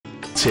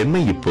சென்னை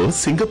இப்போ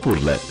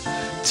சிங்கப்பூர்ல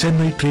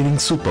Chennai training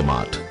super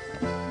மார்ட்.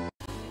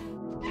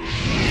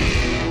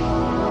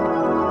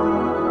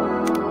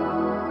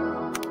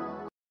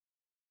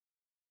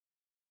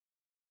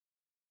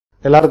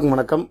 எல்லாருக்கும்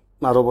வணக்கம்.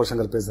 நான் ரோபோ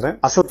சங்கர் பேசுறேன்.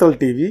 அசத்தல்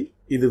டிவி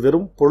இது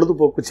வெறும்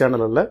பொழுதுபோக்கு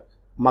சேனல் அல்ல,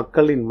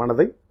 மக்களின்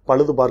மனதை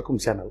பழுது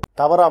பார்க்கும் சேனல்.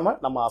 தவறாம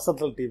நம்ம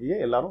அசத்தல் டிவியை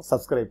எல்லாரும்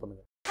சப்ஸ்கிரைப்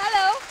பண்ணுங்க.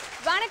 ஹலோ,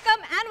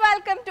 வணக்கம் and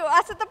welcome to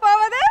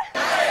அசத்தப்போவது.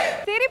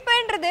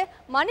 சிரிப்புன்றது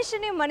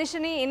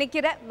மனுஷனையும்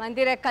இணைக்கிற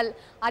மந்திரக்கல்.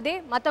 அதே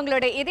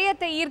மற்றவங்களோட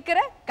இதயத்தை ஈர்க்கிற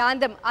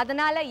காந்தம்.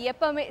 அதனால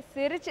எப்பவுமே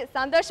சிரிச்சு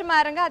சந்தோஷமா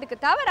இருங்க. அதுக்கு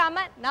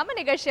தவறாம நம்ம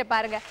நிகழ்ச்சியை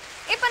பாருங்க.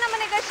 இப்போ நம்ம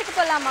நிகழ்ச்சிக்கு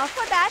போலாமா?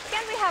 For that,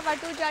 can we have our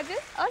two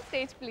judges on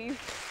stage, please?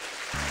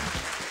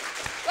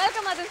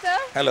 Welcome, Madan sir.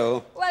 Hello.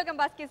 Welcome,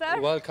 Baski sir.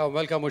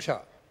 Welcome, Usha.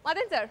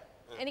 Madan sir,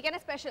 இன்னைக்கு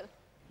என்ன ஸ்பெஷல்?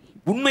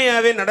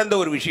 உண்மையாவே நடந்த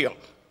ஒரு விஷயம்.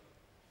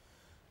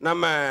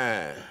 நம்ம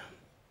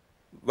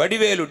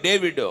வடிவேலு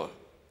டேவிடும்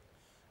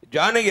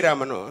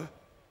ஜானகிராமனும்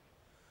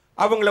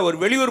அவங்கள ஒரு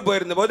வெளியூர்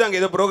போயிருந்த போது அங்கே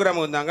ஏதோ ப்ரோக்ராம்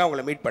வந்தாங்க.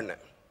 அவங்கள மீட்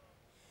பண்ணேன்.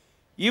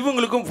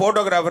 இவங்களுக்கும்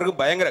ஃபோட்டோகிராஃபருக்கும்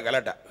பயங்கர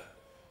கலாட்டா.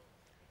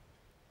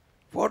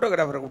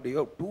 ஃபோட்டோகிராஃபரை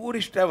கூட்டியோ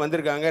டூரிஸ்டாக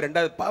வந்திருக்காங்க,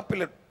 ரெண்டாவது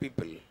பாப்புலர்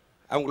பீப்புள்,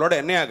 அவங்களோட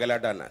என்னையா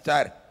கலாட்டான்னா,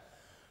 சார்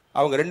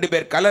அவங்க ரெண்டு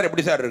பேர் கலர்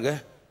எப்படி சார் இருக்கு,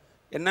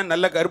 என்ன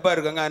நல்ல கருப்பாக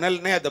இருக்காங்க, அதனால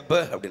என்னையா தப்பு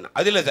அப்படின்னா,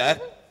 அது இல்லை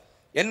சார்,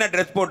 என்ன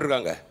ட்ரெஸ்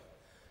போட்டிருக்காங்க,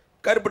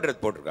 கருப்பு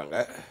ட்ரெஸ் போட்டிருக்காங்க,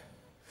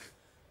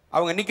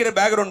 அவங்க நிற்கிற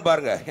பேக்ரவுண்ட்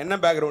பாருங்கள், என்ன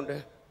பேக்ரவுண்டு,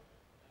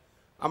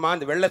 ஆமாம்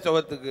அந்த வெள்ளை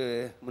சுவத்துக்கு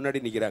முன்னாடி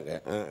நிற்கிறாங்க,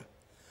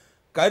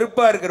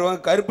 கருப்பாக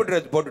இருக்கிறவங்க கருப்பு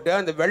ட்ரெஸ் போட்டுட்டு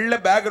அந்த வெள்ளை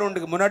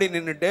பேக்ரவுண்டுக்கு முன்னாடி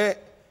நின்றுட்டு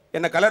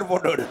என்ன கலர்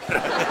ஃபோட்டோ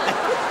எடுத்துறாங்க.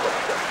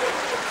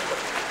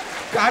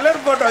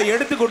 கலர் ஃபோட்டோ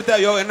எடுத்து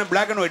கொடுத்தாயோ என்ன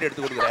பிளாக் அண்ட் ஒயிட்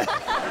எடுத்து கொடுக்குற,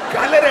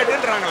 கலர்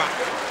எடுன்றாங்களாம்.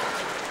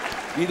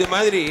 இது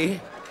மாதிரி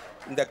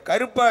இந்த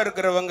கருப்பாக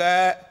இருக்கிறவங்க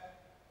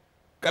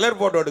கலர்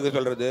ஃபோட்டோ எடுக்க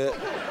சொல்கிறது,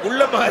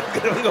 உள்ளமாக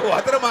இருக்கிறவங்க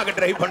ஒதரமாக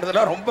ட்ரை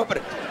பண்ணுறதுலாம் ரொம்ப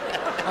பிரச்சனை.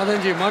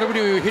 அதான் ஜி,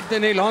 மறுபடியும் hit the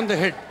nail on the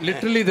head,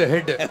 literally the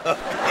head.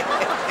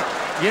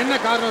 என்ன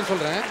காரணம்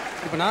சொல்கிறேன்,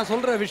 இப்போ நான்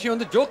சொல்கிற விஷயம்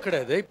வந்து ஜோக்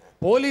கிடையாது.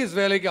 போலீஸ்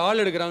வேலைக்கு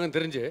ஆள் எடுக்கிறாங்கன்னு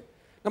தெரிஞ்சு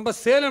நம்ம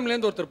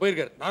சேலம்லேருந்து ஒருத்தர்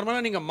போயிருக்கார்.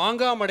 நார்மலாக நீங்கள்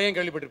மாங்காய் மடையன்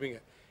கேள்விப்பட்டிருப்பீங்க,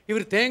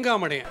 இவர் தேங்காய்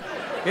மடையன்.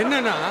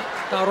 என்னென்னா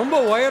நான் ரொம்ப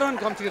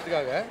உயரம்னு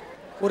காமிச்சிக்கிறதுக்காக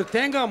ஒரு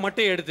தேங்காய்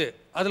மட்டையை எடுத்து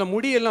அதில்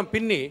முடியெல்லாம்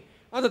பின்னி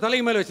அதை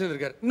தலைக்கு மேலே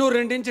வச்சுருந்துருக்கார். இன்னொரு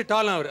 2 இன்ச்சு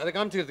டாலாம் அவர், அதை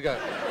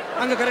காமிச்சிக்கிறதுக்காக.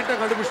 அங்கே கரெக்டாக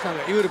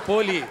கண்டுபிடிச்சிட்டாங்க, இவர்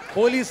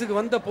போலீஸுக்கு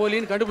வந்த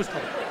போலின்னு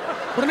கண்டுபிடிச்சிட்டாங்க.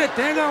 உடனே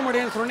தேங்காய்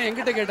மடையன்னு சொன்னேன்.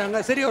 என்கிட்ட கேட்டாங்க,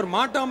 சரி அவர்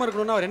மாட்டாமல்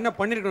இருக்கணும்னா அவர் என்ன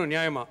பண்ணியிருக்கணும்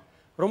நியாயமா?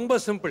 ரொம்ப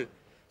சிம்பிள்,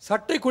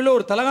 சட்டைக்குள்ளே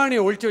ஒரு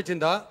தலகாணியை ஒழிச்சு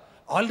வச்சிருந்தா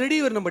ஆல்ரெடி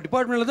இவர் நம்ம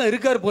டிபார்ட்மெண்ட்டில் தான்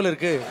இருக்கார் போல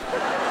இருக்கு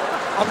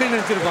அப்படின்னு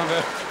நினச்சிருப்பாங்க.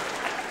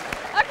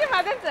 ஓகே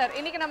மதன் சார்,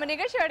 இன்னைக்கு நம்ம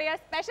நிகழ்ச்சியோட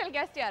ஸ்பெஷல்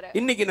கெஸ்ட் யாரு?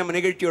 இன்னைக்கு நம்ம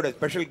நிகழ்ச்சியோட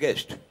ஸ்பெஷல்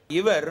கெஸ்ட்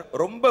இவர்.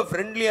 ரொம்ப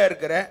ஃப்ரெண்ட்லியாக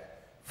இருக்கிற,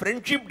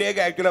 ஃப்ரெண்ட்ஷிப்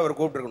டேக்கு ஆக்சுவலாக அவர்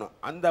கூப்பிட்டுருக்கணும்,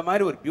 அந்த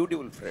மாதிரி ஒரு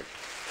பியூட்டிஃபுல் ஃப்ரெண்ட்.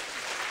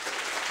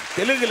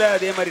 தெலுங்குல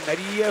அதே மாதிரி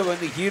நிறைய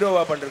வந்து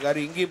ஹீரோவாக பண்ணிருக்காரு,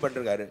 இங்கேயும்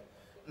பண்ணிருக்காரு.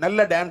 நல்ல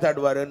டான்ஸ்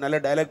ஆடுவார், நல்ல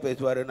டைலாக்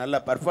பேசுவார், நல்லா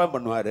பர்ஃபார்ம்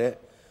பண்ணுவார்.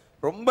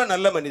 ரொம்ப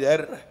நல்ல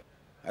மனிதர்.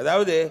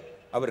 அதாவது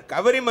அவர்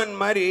கவரிமன்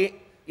மாதிரி,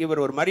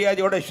 இவர் ஒரு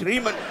மரியாதையோட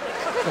ஸ்ரீமன்.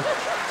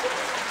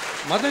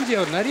 மதன்ஜி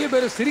அவர் நிறைய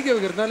பேர் சிரிக்க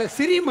வைக்கிறதுனால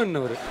சிரீமன்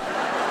அவர்.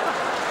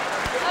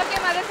 Okay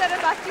Madan sir,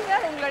 Bhaski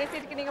sir, உங்களோட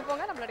சீட்டுக்கு நீங்க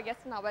போங்க. நம்மளோட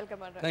கெஸ்ட் நான்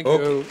வெல்கம் பண்றேன். Thank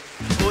you.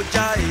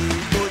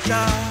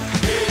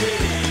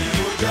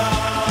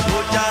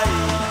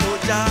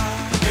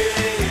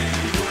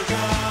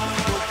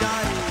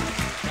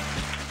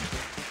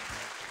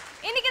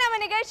 இன்னைக்கு நம்ம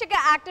நிகழ்ச்சிக்கு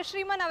ஆக்டர்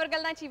ஸ்ரீமன்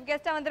அவர்கள் தான் சீஃப்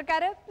கெஸ்டா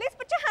வந்திருக்காரு. Please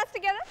put your hands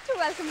together to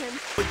welcome him.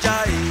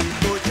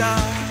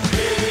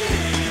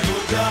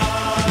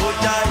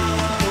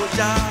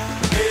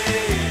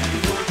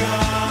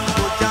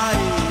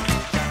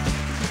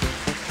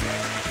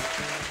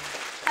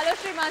 Hello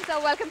Sriman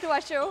sir, welcome to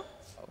our show.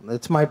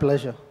 It's my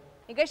pleasure.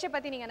 நிகழ்ச்சியை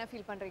பத்தி நீங்க என்ன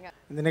ஃபீல் பண்றீங்க?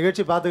 இந்த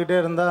நிகழ்ச்சி பார்த்துக்கிட்டே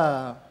இருந்தால்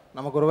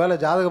நமக்கு ஒரு வேளை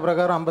ஜாதக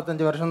பிரகாரம்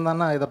 55 வருஷம்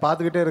தானே, இதை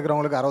பார்த்துக்கிட்டே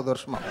இருக்கிறவங்களுக்கு 60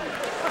 வருஷமா.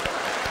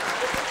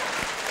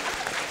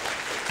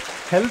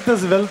 ஹெல்த்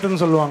இஸ் வெல்த்னு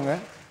சொல்லுவாங்க,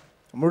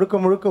 முழுக்க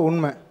முழுக்க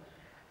உண்மை.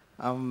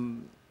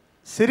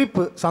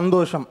 சிரிப்பு,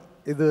 சந்தோஷம்,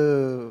 இது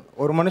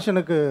ஒரு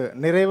மனுஷனுக்கு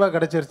நிறைவாக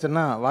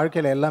கிடைச்சிருச்சுன்னா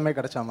வாழ்க்கையில் எல்லாமே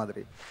கிடைச்ச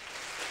மாதிரி.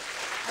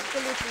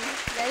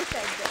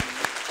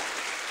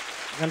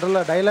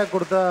 ஜென்ரலாக டைலாக்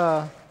கொடுத்தா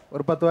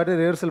ஒரு 10 வாட்டி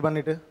ரிஹர்சல்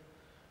பண்ணிவிட்டு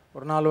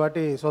ஒரு 4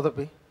 வாட்டி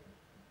சொதப்பி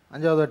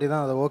 5ஆவது வாட்டி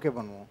தான் அதை ஓகே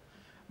பண்ணுவோம்.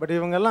 பட்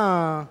இவங்கெல்லாம்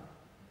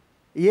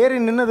ஏறி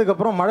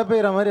நின்னதுக்கப்புறம் மழை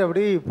பெய்கிற மாதிரி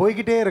அப்படி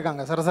போய்கிட்டே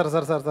இருக்காங்க,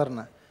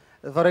 சரன்னு.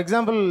 ஃபார்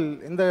எக்ஸாம்பிள்,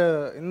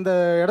 இந்த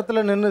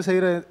இடத்துல நின்று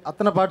செய்கிற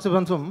அத்தனை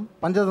பார்ட்டிசிபென்ட்ஸும்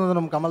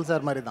பஞ்சதந்திரம் கமல்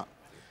சார் மாதிரி தான்.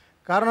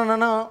 காரணம்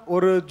என்னென்னா,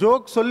 ஒரு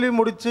ஜோக் சொல்லி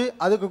முடித்து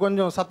அதுக்கு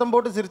கொஞ்சம் சத்தம்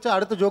போட்டு சிரித்தா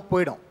அடுத்த ஜோக்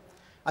போயிடும்.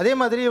 அதே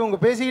மாதிரி இவங்க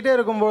பேசிக்கிட்டே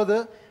இருக்கும்போது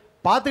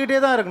பார்த்துக்கிட்டே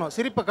தான் இருக்கணும்,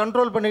 சிரிப்பை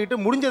கண்ட்ரோல் பண்ணிக்கிட்டு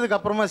முடிஞ்சதுக்கு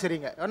அப்புறமா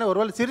சரிங்க. ஏன்னா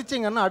ஒருவேளை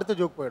சிரிச்சிங்கன்னா அடுத்த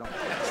ஜோக் போயிடும்.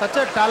 Such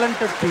a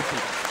talented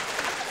people.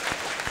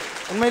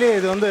 உண்மையிலேயே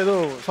இது வந்து ஏதோ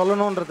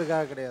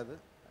சொல்லணுன்றதுக்காக கிடையாது,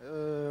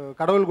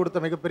 கடவுள்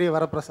கொடுத்த மிகப்பெரிய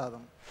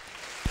வரப்பிரசாதம்.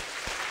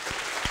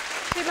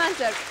 ஸ்ரீமான்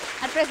சார்,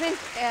 அட்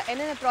பிரசன்ட்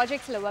என்னென்ன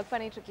ப்ராஜெக்ட்ஸில் ஒர்க்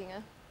பண்ணிட்டு இருக்கீங்க?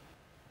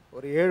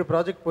 ஒரு 7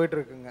 ப்ராஜெக்ட்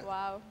போயிட்டுருக்குங்க.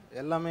 வாவ்,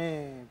 எல்லாமே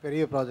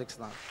பெரிய ப்ராஜெக்ட்ஸ்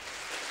தான்.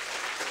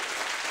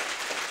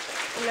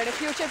 உங்களுடைய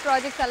ஃபியூச்சர்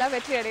ப்ராஜெக்ட்ஸ் எல்லாம்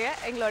வெற்றி அடைய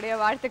எங்களுடைய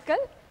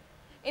வாழ்த்துக்கள்.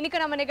 இன்னைக்கு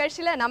நம்ம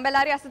நிகழ்ச்சியில் நம்ம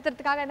எல்லாரையும்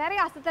அசத்துறதுக்காக நிறைய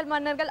அசத்தல்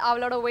மன்னர்கள்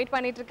அவளோட வெயிட்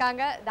பண்ணிட்டு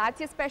இருக்காங்க. That's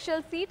your special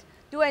seat.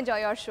 Do enjoy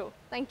your show.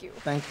 Thank you.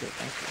 Thank you.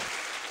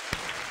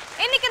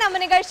 இன்னைக்கு நம்ம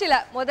நிகழ்ச்சியில்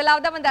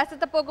முதலாவது வந்து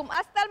அசத்த போகும்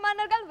அசத்தல்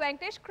மன்னர்கள்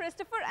Venkatesh,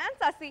 Christopher and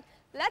Sasi.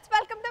 Let's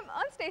welcome them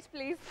on stage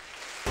please.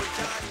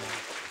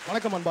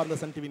 வணக்கம் அன்பார்ந்த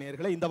சன் டிவி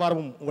நேயர்களே, இந்த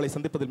வாரமும் உங்களை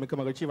சந்திப்பதில்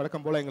மிக்க மகிழ்ச்சி.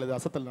 வழக்கம் போல எங்களது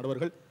அசத்தல்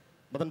நடுவர்கள்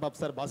Madan pop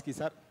sir, Bhaski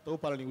sir,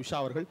 தொகுப்பாளனி Usha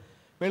அவர்கள்,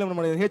 மேலும்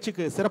நம்முடைய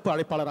நிகழ்ச்சிக்கு சிறப்பு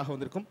அழைப்பாளராக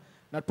வந்திருக்கும்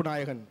நட்பு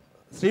நாயகன்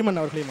ஸ்ரீமன்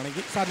அவர்களையும்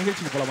வணங்கி சார்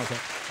நிகழ்ச்சிக்கு போலாமா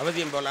சார்?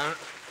 அவசியம் போகலாம்.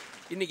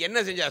 இன்னைக்கு என்ன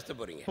செஞ்சு அசத்த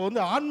போறீங்க? இப்போ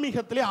வந்து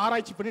ஆன்மீகத்திலே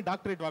ஆராய்ச்சி பண்ணி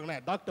டாக்டரேட் வாங்கின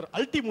டாக்டர்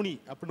அல்டிமுனி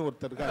அப்படின்னு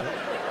ஒருத்தர் இருக்காரு.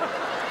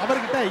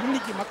 அவர்கிட்ட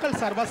இன்னைக்கு மக்கள்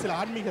சார்பாக சில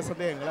ஆன்மீக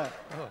சந்தேகங்களை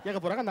கேட்க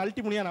போறாங்க. அந்த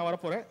அல்டிமுனியா நான்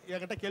வரப்போறேன்.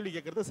 என்கிட்ட கேள்வி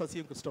கேட்கறது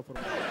சசியும்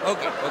கிறிஸ்டோபரும்.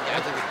 Okay okay.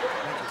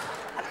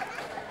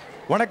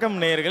 வணக்கம்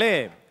நேயர்களே,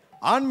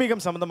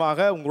 ஆன்மீகம் சம்பந்தமாக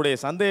உங்களுடைய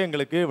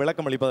சந்தேகங்களுக்கு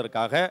விளக்கம்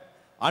அளிப்பதற்காக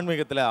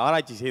ஆன்மீகத்தில்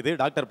ஆராய்ச்சி செய்து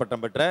டாக்டர்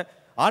பட்டம் பெற்ற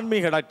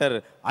ஆன்மீக டாக்டர்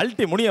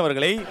அல்டிமுனி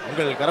அவர்களை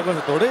உங்கள்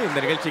கரகோஷத்தோடு இந்த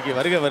நிகழ்ச்சிக்கு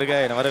வருக வருக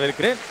என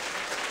வரவேற்கிறேன்.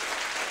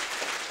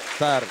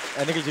 சார்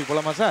நிகழ்ச்சிக்கு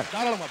போலாமா சார்?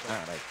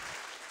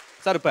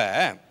 சார், இப்போ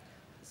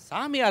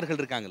சாமியார்கள்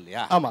இருக்காங்க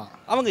இல்லையா? ஆமா.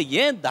 அவங்க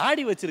ஏன்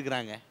தாடி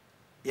வச்சிருக்கிறாங்க?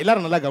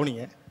 எல்லாரும் நல்லா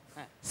கவனிங்க.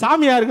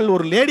 சாமியார்கள்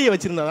ஒரு லேடியை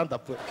வச்சிருந்தா தான்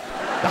தப்பு,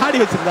 தாடி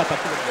வச்சிருந்தா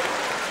தப்பு.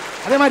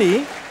 அதே மாதிரி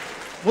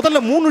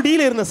முதல்ல 3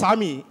 டியில் இருந்த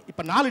சாமி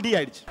இப்போ 4 டி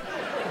ஆயிடுச்சு.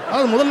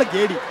 அதாவது முதல்ல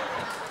கேடி,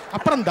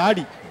 அப்புறம்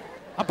தாடி,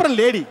 அப்புறம்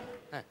லேடி,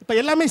 இப்போ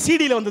எல்லாமே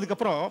சிடியில் வந்ததுக்கு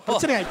அப்புறம்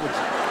பிரச்சனை ஆகி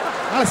போச்சு.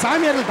 அதனால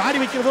சாமியார்கள் தாடி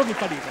வைக்கிறதோடு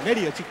நிப்பாட்டிக்கிட்டோம்,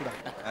 லேடி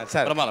வச்சுக்கூடாது.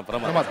 சார்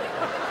பிரமாதம்.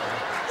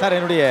 சார்,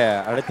 என்னுடைய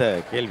அடுத்த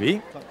கேள்வி,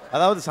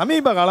 அதாவது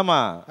சமீப காலமா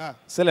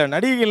சில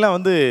நடிகைகள்லாம்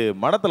வந்து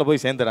மடத்துல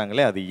போய்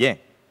சேர்ந்துறாங்களே, அது ஏன்?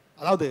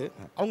 அதாவது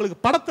அவங்களுக்கு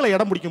படத்துல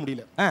இடம் பிடிக்க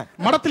முடியல,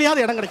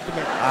 மடத்துலயாவது இடம்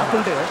கிடைக்குமே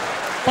அப்படின்ட்டு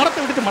படத்தை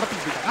விட்டுட்டு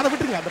மடத்துக்கு போயிட்டாங்க. அதை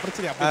விட்டுருங்க, அந்த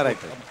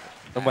பிரச்சனை.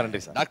 ரொம்ப நன்றி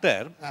சார்.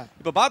 டாக்டர்,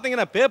 இப்போ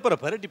பார்த்தீங்கன்னா பேப்பரை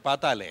பரட்டி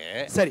பார்த்தாலே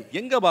சரி,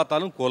 எங்க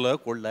பார்த்தாலும் கொலை,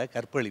 கொள்ளை,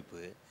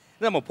 கற்பழிப்பு.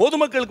 நம்ம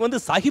பொதுமக்களுக்கு வந்து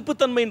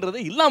சகிப்புத்தன்மைன்றது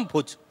இல்லாம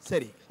போச்சு.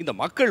 சரி, இந்த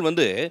மக்கள்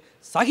வந்து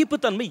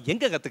சகிப்புத்தன்மை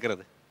எங்க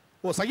கத்துக்கிறது?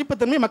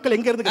 சகிப்புத்தன்மை மக்கள்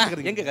எங்க இருந்து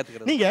கத்துக்கிறது? எங்க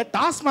கத்துக்கிறது? நீங்க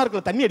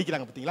டாஸ்மார்க்ல தண்ணி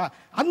அடிக்கிறாங்க பாத்தீங்களா,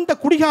 அந்த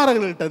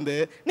குடிகாரர்கள்ட்ட இருந்து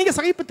நீங்க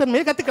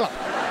சகிப்புத்தன்மையை கத்துக்கலாம்.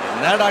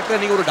 என்ன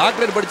டாக்டர், நீங்க ஒரு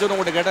டாக்டர் படிச்சவங்க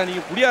உங்கள்ட்ட கேட்டா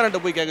நீங்க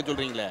குடியாரன்ட்ட போய் கேட்க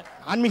சொல்றீங்களே?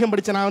 ஆன்மீகம்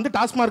படிச்ச நான் வந்து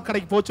டாஸ்மார்க்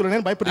கடைக்கு போக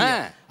சொல்றேன்னு பயப்படுறீங்க.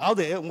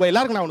 அதாவது உங்க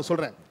எல்லாருக்கும் நான் ஒன்று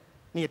சொல்றேன்,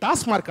 நீங்க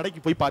டாஸ்மார்க்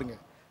கடைக்கு போய் பாருங்க.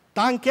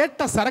 தான்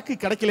கேட்ட சரக்கு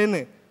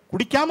கிடைக்கலன்னு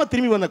குடிக்காம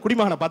திரும்பி வந்த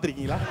குடிமகனை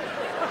பார்த்துருக்கீங்களா?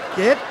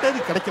 கேட்டது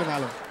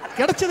கிடைக்கிறனாலும்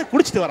கிடைச்சதை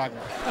குடிச்சிட்டு வராங்க.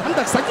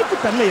 அந்த சகிப்பு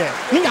தன்மையை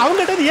நீங்க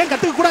அவங்ககிட்ட ஏன்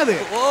கத்துக்க கூடாது?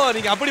 ஓ,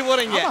 நீங்க அப்படி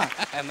போறீங்க.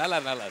 நல்லா.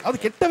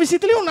 அது கெட்ட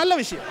விஷயத்திலயும் நல்ல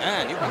விஷயம்.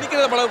 நீ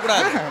குடிக்கிறத பழக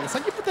கூடாது,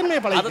 சகிப்பு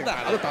தன்மையை பழக.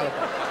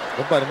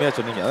 ரொம்ப அருமையா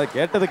சொன்னீங்க. அதாவது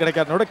கேட்டது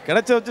கிடைக்காதனோட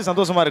கிடைச்ச வச்சு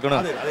சந்தோஷமா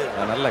இருக்கணும்.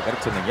 நல்லா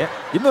கரெக்ட் சொன்னீங்க.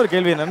 இன்னொரு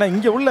கேள்வி என்னன்னா,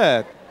 இங்க உள்ள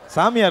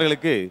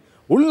சாமியார்களுக்கு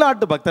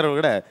உள்நாட்டு பக்தர்கள்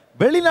விட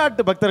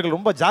வெளிநாட்டு பக்தர்கள்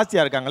ரொம்ப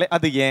ஜாஸ்தியா இருக்காங்களே,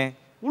 அது ஏன்?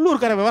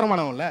 உள்ளூர்கார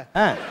விவரமானவன்ல,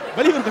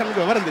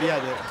 வெளியூர்காரனுக்கு விவரம்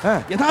தெரியாது.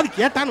 ஏதாவது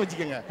கேட்டான்னு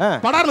வச்சுக்கோங்க,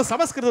 படார்னு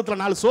சமஸ்கிருதத்துல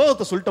 4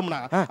 ஸ்லோகத்தை சொல்லிட்டோம்னா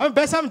அவன்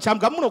பேசாம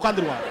கம்முன்னு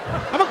உட்காந்துருவான்.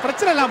 நமக்கு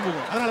பிரச்சனை எல்லாம்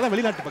போகும். அதனாலதான்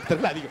வெளிநாட்டு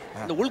பக்தர்கள் அதிகம்.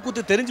 இந்த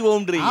உள்குத்து தெரிஞ்சு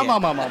போகும்ன்றீங்க.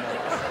 ஆமா.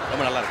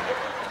 ரொம்ப நல்லா இருக்கு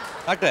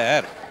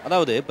டாக்டர்.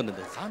 அதாவது இப்ப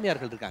இந்த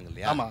சாமியார்கள் இருக்காங்க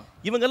இல்லையா,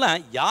 இவங்க எல்லாம்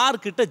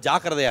யார்கிட்ட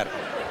ஜாக்கிரதையா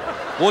இருக்கும்?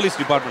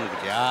 போலீஸ் டிபார்ட்மெண்ட்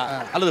கிட்டயா,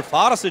 அல்லது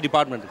ஃபாரஸ்ட்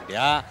டிபார்ட்மெண்ட்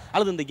கிட்டயா,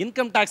 அல்லது இந்த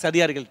இன்கம் டாக்ஸ்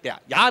அதிகாரிகள் கிட்டயா,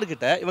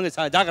 யார்கிட்ட இவங்க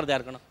ஜாக்கிரதையா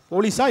இருக்கணும்?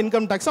 போலீஸா,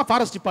 இன்கம் டாக்ஸா,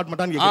 ஃபாரஸ்ட்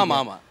டிபார்ட்மெண்டா?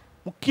 ஆமா.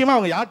 முக்கியமா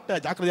அவங்க யார்கிட்ட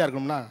ஜாக்கிரதையா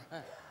இருக்கணும்னா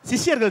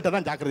சிஷ்யர்கள்ட்ட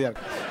தான் ஜாக்கிரதையா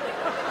இருக்கணும்.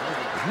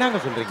 என்னங்க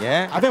சொல்றீங்க?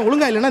 அவன்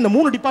ஒழுங்கா இல்லைன்னா இந்த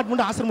 3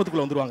 டிபார்ட்மெண்ட்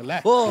ஆசிரமத்துக்குள்ள வந்துருவாங்கல்ல.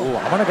 ஓ,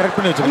 அவனை கரெக்ட்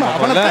பண்ணி வச்சுக்கணும்.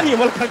 அவனை தான் நீ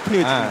எவ்வளவு கரெக்ட் பண்ணி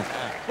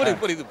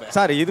வச்சுக்கணும். புரியுது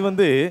சார். இது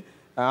வந்து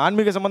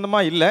ஆன்மீக சம்பந்தமா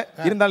இல்ல,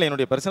 இருந்தாலும்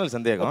என்னுடைய பர்சனல்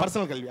சந்தேகம்.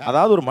 பர்சனல் கேள்வி.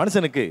 அதாவது ஒரு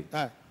மனுஷனுக்கு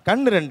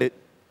கண்ணு 2,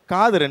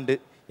 காது 2,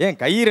 ஏன்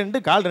கை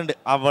 2, கால் 2,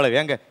 அவ்வளவு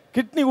ஏங்க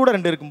கிட்னி கூட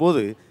 2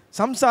 இருக்கும்போது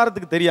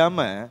சம்சாரத்துக்கு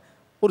தெரியாம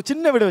ஒரு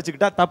சின்ன வீடு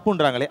வச்சுக்கிட்டா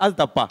தப்புன்றாங்களே, அது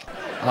தப்பா?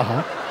 ஆஹா,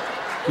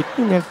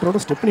 கிட்னி மேட்டரோட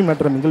ஸ்டெப்னி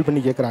மேட்டரை மிங்கிள்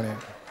பண்ணி கேட்குறானே.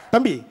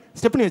 தம்பி,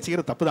 ஸ்டெப்னி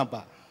வச்சுக்கிறது தப்பு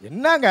தான்ப்பா.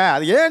 என்னங்க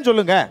அது ஏன்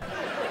சொல்லுங்க.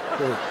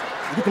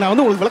 இதுக்கு நான்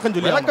வந்து உங்களுக்கு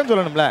விளக்கம்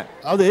சொல்லணும்ல.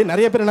 அதாவது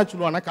நிறைய பேர் என்ன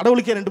சொல்லுவாங்கன்னா,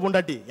 கடவுளுக்கே 2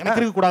 பொண்டாட்டி எனக்கு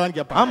இருக்க கூடாதான்னு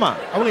கேட்பான். ஆமா,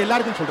 அவங்க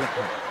எல்லாருக்கும் சொல்றேன்,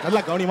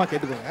 நல்லா கவனியமா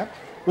கேட்டுக்கோங்க.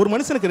 ஒரு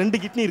மனுஷனுக்கு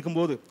 2 கிட்னி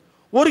இருக்கும்போது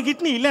ஒரு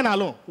கிட்னி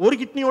இல்லைனாலும் ஒரு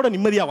கிட்னியோட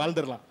நிம்மதியா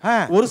வாழ்ந்துடலாம்.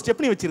 ஒரு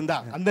ஸ்டெப்னி வச்சிருந்தா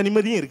அந்த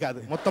நிம்மதியும் இருக்காது,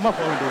 மொத்தமா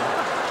போக வேண்டியது.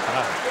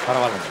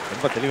 பரவாயில்ல,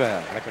 ரொம்ப தெளிவா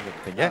விளக்கம்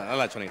கொடுத்தீங்க.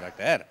 நல்லா சொன்னீங்க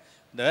டாக்டர்.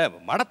 இந்த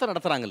மடத்தை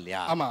நடத்துறாங்க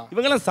இல்லையா, ஆமா,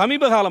 இவங்கெல்லாம்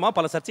சமீப காலமா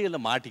பல சர்ச்சைகள்ல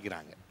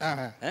மாட்டிக்கிறாங்க.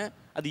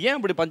 அது ஏன்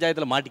இப்படி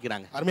பஞ்சாயத்துல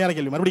மாட்டிக்கிறாங்க? அருமையான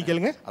கேள்வி, மறுபடியும்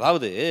கேளுங்க.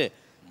 அதாவது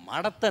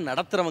மடத்தை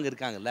நடத்துறவங்க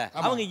இருக்காங்கல்ல,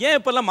 அவங்க ஏன்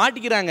இப்ப எல்லாம்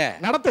மாட்டிக்கிறாங்க?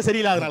 நடத்த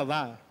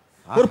சரியில்லாதனாலதான்.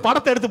 ஒரு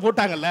படத்தை எடுத்து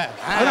போட்டாங்கல்ல,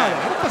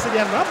 நடத்த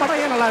சரியா இருந்தா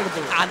படம் ஏன் நல்லா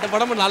இருக்கு? அந்த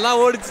படமும் நல்லா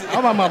ஓடிச்சு.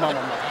 ஆமா.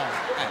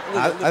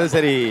 அது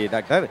சரி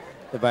டாக்டர்.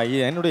 இப்ப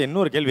என்னுடைய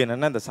இன்னொரு கேள்வி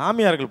என்னன்னா, இந்த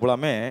சாமியார்கள்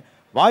போலாமே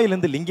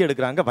வாயிலிருந்து லிங்கம்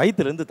எடுக்கிறாங்க,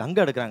 வயிற்றுல இருந்து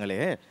தங்கம் எடுக்கிறாங்களே,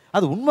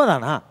 அது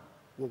உண்மைதானா?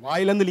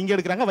 வாயிலிருந்து லிங்கம்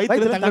எடுக்கிறாங்க,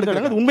 வயிற்றுல தங்கம்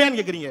எடுக்கிறாங்க, உண்மையான்னு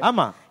கேக்குறீங்க?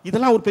 ஆமா.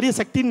 இதெல்லாம் ஒரு பெரிய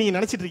சக்தின்னு நீங்க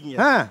நினைச்சிட்டு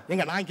இருக்கீங்க.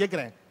 எங்க நான்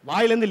கேக்குறேன்,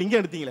 வாயிலிருந்து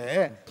லிங்கம் எடுத்தீங்களே,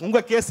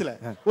 உங்க கேஸ்ல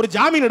ஒரு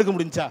ஜாமீன் எடுக்க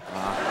முடிஞ்சா?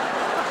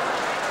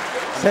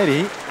 சரி,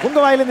 உங்க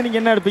வாயிலிருந்து நீங்க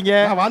என்ன எடுப்பீங்க?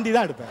 வாந்தி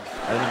தான் எடுப்பேன்.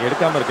 அது நீங்க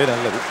எடுக்காம இருக்கிறது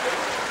நல்லது.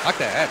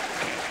 டாக்டர்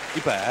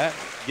இப்ப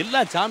எல்லா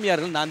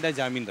சாமியார்களும் நான் தான்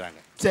சாமின்றாங்க.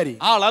 சரி,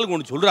 ஆளுக்கு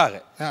ஒன்று சொல்றாங்க.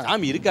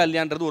 சாமி இருக்கா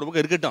இல்லையான்றது ஒரு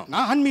பக்கம் இருக்கட்டும்.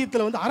 நான்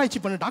ஆன்மீகத்துல வந்து ஆராய்ச்சி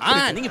பண்ண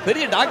டாக்டர். நீங்க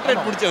பெரிய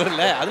டாக்டரேட்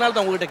முடிச்சவர்ல, அதனால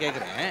தான் உங்ககிட்ட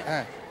கேட்கிறேன்.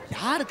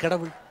 யார்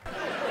கடவுள்?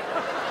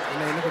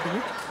 என்ன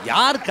கேட்டீங்க?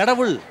 யார்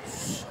கடவுள்?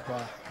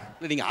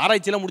 நீங்க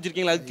ஆராய்ச்சியெல்லாம்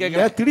முடிச்சிருக்கீங்களா? அது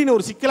கேட்கிறேன். திடீர்னு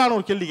ஒரு சிக்கலான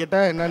ஒரு கேள்வி கேட்டா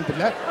என்னன்னு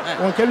தெரியல.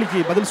 உங்க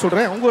கேள்விக்கு பதில்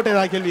சொல்றேன். உங்ககிட்ட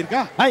ஏதாவது கேள்வி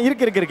இருக்கா?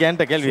 இருக்கு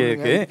என்கிட்ட கேள்வி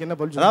இருக்கு. என்ன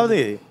பதில்? அதாவது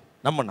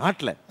நம்ம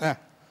நாட்டுல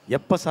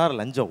எப்ப சார்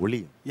லஞ்சம்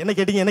ஒழியும்? என்ன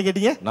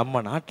கேட்டீங்க?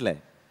 நம்ம நாட்டுல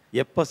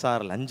எப்ப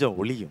சார் லஞ்சம்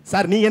ஒழியும்?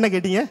 சார் நீங்க என்ன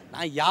கேட்டீங்க?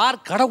 நான் யார்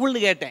கடவுள்னு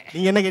கேட்டேன்.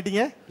 நீங்க என்ன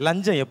கேட்டீங்க?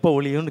 லஞ்சம் எப்ப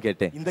ஒழியும்னு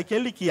கேட்டேன். இந்த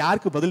கேள்விக்கு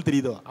யாருக்கு பதில்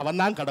தெரியுதோ அவன்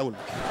தான் கடவுள்.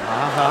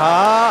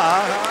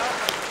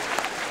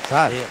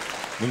 சார்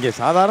நீங்க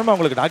சாதாரணமா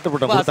உங்களுக்கு டாக்டர்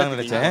பட்டம் கொடுத்தாங்கன்னு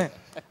நினைச்சேன்.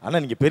 ஆனா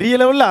நீங்க பெரிய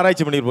லெவல்ல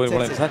ஆராய்ச்சி பண்ணிட்டு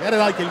போறீங்க சார். வேற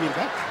ஏதாவது கேள்வி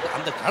இருக்கா?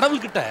 அந்த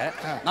கடவுள் கிட்ட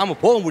நாம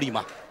போக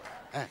முடியுமா?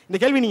 இந்த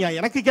கேள்வி நீங்க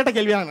எனக்கு கேட்ட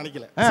கேள்வியா நான்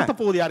நினைக்கல.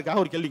 அசத்தப்போவது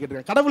யாருக்காக ஒரு கேள்வி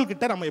கேட்டிருக்கேன். கடவுள்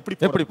கிட்ட நம்ம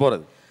எப்படி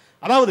போறது?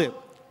 அதாவது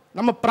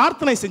நம்ம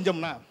பிரார்த்தனை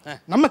செஞ்சோம்னா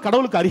நம்ம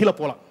கடவுளுக்கு அருகில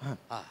போலாம்.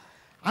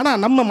 ஆனா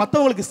நம்ம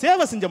மத்தவங்களுக்கு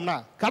சேவை செஞ்சோம்னா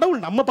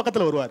கடவுள் நம்ம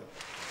பக்கத்துல வருவார்.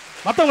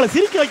 மத்தவங்களை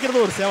சிரிக்க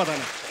வைக்கிறது ஒரு சேவை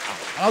தானே.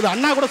 அதாவது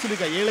அண்ணா கூட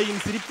சொல்லிருக்கா,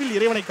 ஏழையின் சிரிப்பில்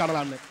இறைவனை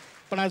காணலாம்னு.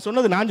 இப்ப நான்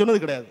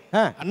சொன்னது கிடையாது,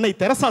 அன்னை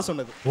தெரசா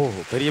சொன்னது.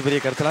 பெரிய பெரிய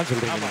கருத்தெல்லாம்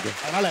சொல்றீங்க.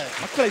 அதனால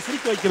மக்களை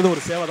சிரிக்க வைக்கிறது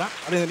ஒரு சேவை தான்.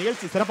 அது இந்த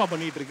நிகழ்ச்சி சிறப்பா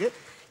பண்ணிட்டு இருக்கு.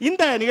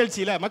 இந்த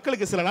நிகழ்ச்சியில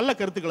மக்களுக்கு சில நல்ல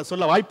கருத்துக்களை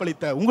சொல்ல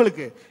வாய்ப்பளித்த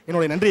உங்களுக்கு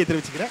என்னுடைய நன்றியை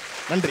தெரிவிச்சுக்கிறேன்.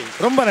 நன்றி,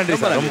 ரொம்ப நன்றி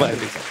சார். ரொம்ப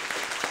நன்றி சார்.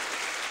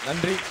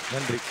 நன்றி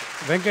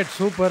வெங்கட்,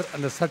 சூப்பர்.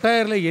 அந்த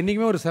சட்டையரில்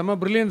என்றைக்குமே ஒரு செம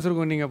பிரில்லியன்ஸ்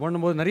இருக்கும். நீங்கள்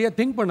பண்ணும்போது நிறைய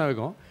திங்க் பண்ண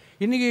வைக்கும்.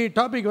 இன்றைக்கி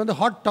டாபிக் வந்து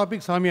ஹாட்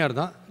டாபிக் சாமியார்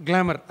தான்,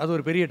 கிளாமர். அது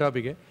ஒரு பெரிய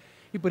டாப்பிக்கு.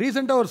 இப்போ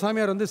ரீசெண்டாக ஒரு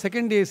சாமியார் வந்து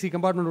செகண்ட் ஏசி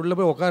கம்பார்ட்மெண்ட் உள்ளே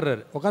போய்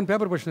உட்கார்றாரு. உட்காந்து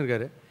பேப்பர் படிச்சுன்னு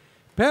இருக்காரு.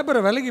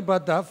 பேப்பரை விலகி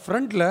பார்த்தா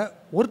ஃப்ரண்ட்டில்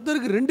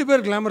ஒருத்தருக்கு 2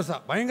 பேர் கிளாமர்ஸாக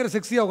பயங்கர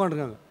செக்ஸியாக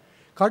உட்காந்துருக்காங்க.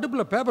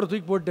 கடுப்பில் பேப்பரை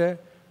தூக்கி போட்டு,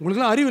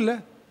 உங்களுக்குலாம் அறிவு இல்லை,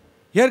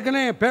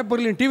 ஏற்கனவே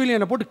பேப்பர்லையும் டிவிலையும்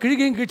என்னை போட்டு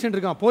கிழிச்சுட்டு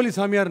இருக்கான் போலீஸ்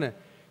சாமியார்னு.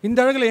 இந்த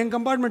அழகில் என்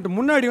கம்பார்ட்மெண்ட்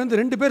முன்னாடி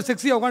வந்து 2 பேர்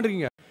செக்ஸியாக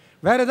உட்காந்துருக்கீங்க,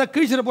 வேற ஏதாவது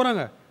கிழிச்சிட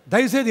போகிறாங்க,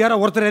 தயவுசெய்து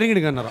யாரோ ஒருத்தர்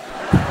இறங்கிடுங்க.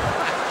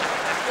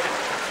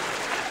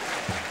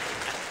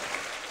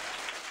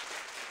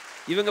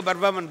 இவங்க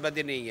பர்ஃபார்மன்ஸ்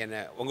பற்றி நீங்கள் என்ன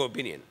உங்கள்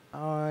ஒப்பீனியன்?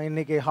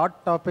 இன்னைக்கு ஹாட்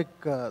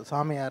டாபிக்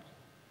சாமியார்.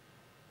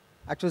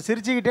 ஆக்சுவலி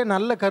சிரிச்சுக்கிட்டே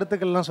நல்ல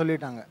கருத்துக்கள்லாம்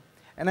சொல்லிட்டாங்க.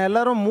 ஏன்னா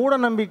எல்லாரும் மூட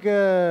நம்பிக்கை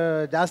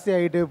ஜாஸ்தி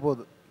ஆகிட்டே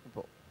போகுது.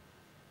 இப்போ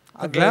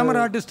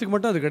கிளாமர் ஆர்டிஸ்ட்டுக்கு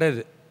மட்டும் அது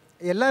கிடையாது,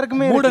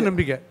 எல்லாருக்குமே மூட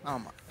நம்பிக்கை.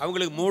 ஆமாம்,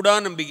 அவங்களுக்கு மூடா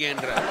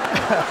நம்பிக்கைன்ற.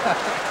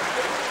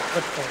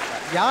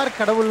 யார்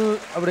கடவுள்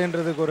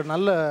அப்படின்றதுக்கு ஒரு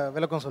நல்ல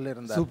விளக்கம்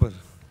சொல்லியிருந்தார். சூப்பர்.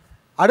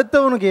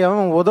 அடுத்தவனுக்கு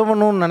அவன்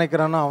உதவணும்னு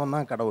நினைக்கிறானோ அவன்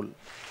தான் கடவுள்.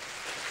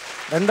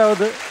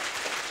 ரெண்டாவது,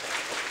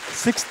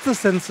 6th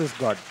சென்ஸ் இஸ்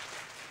காட்.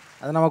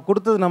 அது நம்ம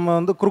கொடுத்தது நம்ம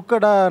வந்து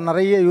குறுக்கடாக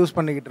நிறைய யூஸ்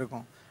பண்ணிக்கிட்டு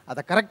இருக்கோம்.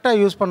 அதை கரெக்டாக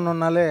யூஸ்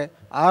பண்ணோம்னாலே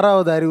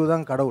 6வது அறிவு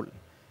தான் கடவுள்.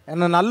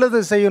 என்ன நல்லது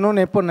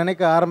செய்யணும்னு எப்போ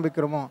நினைக்க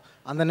ஆரம்பிக்கிறோமோ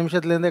அந்த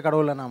நிமிஷத்துலேருந்தே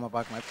கடவுளை நாம்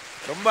பார்க்கணும்.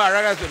 ரொம்ப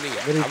அழகாக சொன்னீங்க.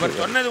 அவர்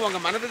சொன்னது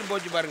உங்கள் மனதுக்கு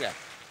போச்சு பாருங்க,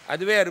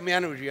 அதுவே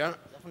அருமையான விஷயம்.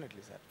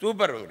 Definitely sir.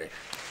 சூப்பர் வெங்கடேஷ்,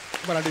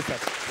 ரொம்ப நன்றி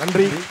சார்.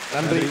 நன்றி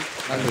நன்றி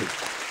நன்றி.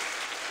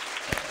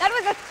 That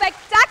was a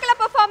spectacular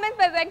performance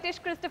by Venkatesh,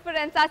 Christopher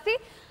and Sasi.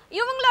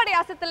 இவங்களுடைய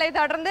அசத்தலை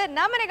தொடர்ந்து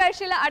நம்ம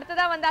நிகழ்ச்சியில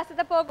அடுத்ததா வந்து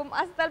அசத்த போகும்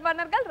அசத்தல்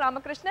மன்னர்கள்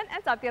Ramakrishnan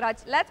and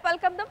Sathyaraj. Let's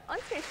welcome them on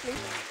stage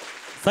please.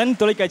 Sun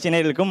தொலைக்காட்சி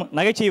நேயர்களுக்கும்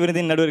நகைச்சுவை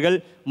விருந்தின் நடுவர்கள்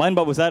மதன்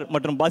பாபு சார்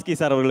மற்றும் பாஸ்கி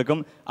சார்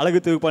அவர்களுக்கும், அழகு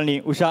தூப்பாளி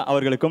உஷா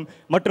அவர்களுக்கும்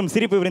மற்றும்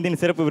சிரிப்பு விருந்தின்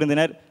சிறப்பு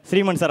விருந்தினர்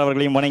ஸ்ரீமன் சார்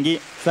அவர்களையும் வணங்கி,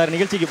 சார்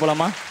நிகழ்ச்சிக்கு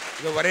போலாமா?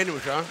 ஒரே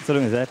நிமிஷம்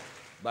சொல்லுங்க சார்.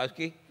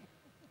 பாஸ்கி,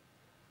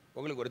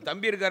 உங்களுக்கு ஒரு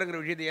தம்பி இருக்காருங்கிற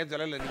விஷயத்தை ஏன்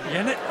சொல்லல?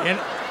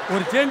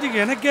 ஒரு சேஞ்சுக்கு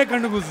எனக்கே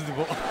கண்டு கூசுது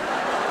போ.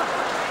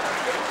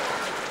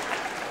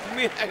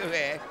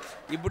 உண்மையாகவே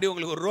இப்படி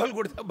உங்களுக்கு ஒரு ரோல்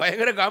கொடுத்தா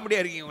பயங்கர காமெடியா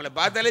இருக்கீங்க. உங்களை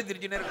பார்த்தாலே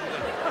திருச்சினே இருக்கு.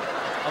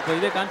 அப்போ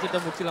இதே கான்செப்டை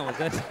முடிச்சிடலாமா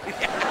sir?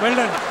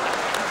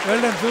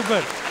 Well done,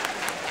 super.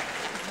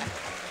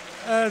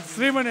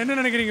 Sriman, என்ன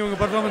நினைக்கிறீங்க உங்க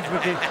பர்ஃபார்மன்ஸ்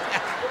பற்றி?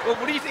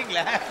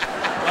 முடிச்சிட்டீங்களா?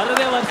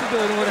 வரதே வருஷத்துக்கு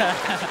ஒரு முறை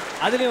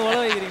அதுலேயும் உழ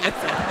வைக்கிறீங்களா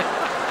சார்?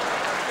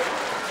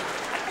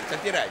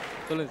 சத்யராஜ்,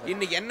 சொல்லுங்க.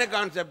 இன்னைக்கு என்ன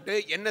கான்செப்ட்,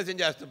 என்ன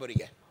செஞ்சு ஆசை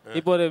போறீங்க?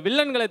 இப்போ ஒரு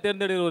வில்லன்களை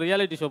தேர்ந்தெடுக்கிற ஒரு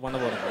ரியாலிட்டி ஷோ பண்ண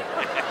போறோம்.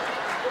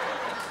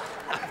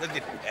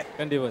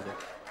 கண்டிப்பா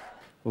சார்.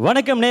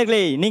 வணக்கம்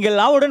நேயர்களே,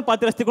 நீங்கள் ஆவுடன்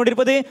பார்த்து ரசித்துக்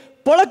கொண்டிருப்பது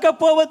பொழக்க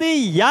போவது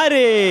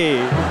யாரு.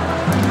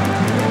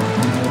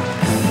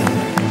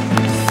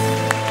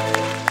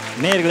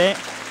 நேயர்களே,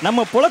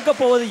 நம்ம பொழக்க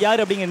போவது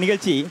யார் அப்படிங்கிற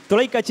நிகழ்ச்சி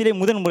தொலைக்காட்சியிலே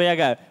முதன்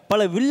முறையாக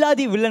பல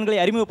வில்லாதி வில்லன்களை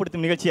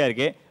அறிமுகப்படுத்தும் நிகழ்ச்சியாக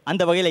இருக்கு.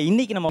 அந்த வகையில்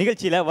இன்னைக்கு நம்ம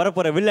நிகழ்ச்சியில்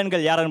வரப்போற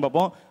வில்லன்கள் யாருன்னு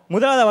பார்ப்போம்.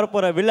 முதலாவது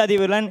வரப்போற வில்லாதி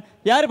வில்லன்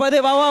யாரு பாது?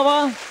 வா வா வா.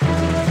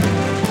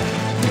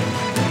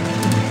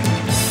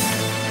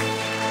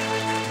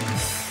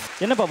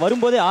 என்னப்பா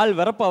வரும்போதே ஆள்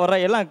வரப்பா வர,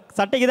 எல்லாம்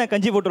சட்டைக்கு தான்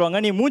கஞ்சி போட்டுருவாங்க,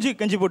 நீ மூஞ்சிக்கு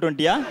கஞ்சி போட்டு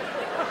வந்துட்டியா?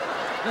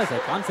 என்ன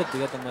சார், கான்செப்ட்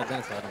ஏற்ற மாதிரி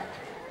தான் சார்.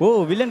 ஓ,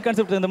 வில்லன்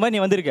கான்செப்ட் அந்த மாதிரி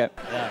நீ வந்திருக்க.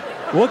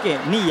 ஓகே,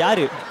 நீ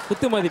யாரு?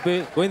 குத்து மதிப்பு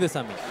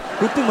கோவிந்தசாமி.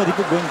 குத்து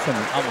மதிப்பு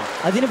கோவிந்தசாமி. ஆமாம்.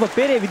 அது என்ன இப்போ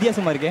பேரே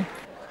வித்தியாசமா இருக்கே?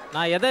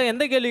 நான்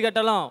எந்த கேள்வி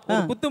கேட்டாலும்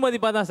குத்து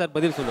மதிப்பாக தான் சார்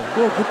பதில் சொல்லுவேன்.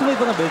 ஓ, குத்து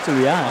மதிப்பாக தான் பதில்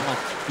சொல்லுவியா?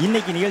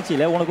 இன்னைக்கு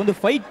நிகழ்ச்சியில் உனக்கு வந்து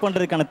ஃபைட்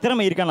பண்ணுறதுக்கான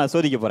திறமை இருக்கான்னு நான்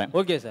சோதிக்க போகிறேன்.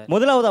 Okay sir.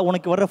 முதலாவதா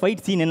உனக்கு வர்ற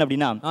ஃபைட் சீன் என்ன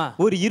அப்படின்னா,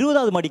 ஒரு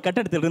 20வது மாடி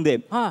கட்டடத்திலிருந்து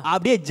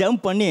அப்படியே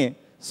ஜம்ப் பண்ணி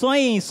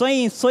சொய் சொய்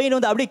சொயின்னு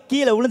வந்து அப்படியே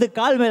கீழே விழுந்து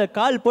கால் மேல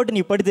கால் போட்டு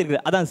நீ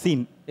படுத்திருக்க. அதான்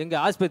சீன். எங்க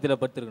ஆஸ்பத்திரியில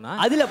படுத்துருக்கா?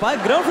 அதுலப்பா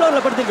கிரவுண்ட் ஃப்ளோர்ல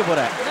படுத்திருக்க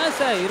போற. என்ன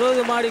சார்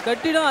 20 மாடி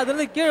கட்டிடம் அதுல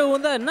இருந்து கீழே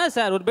விழுந்தா என்ன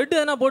சார் ஒரு பெட்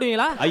எதனா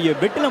போடுவீங்களா? ஐயோ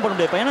பெட்லாம் போட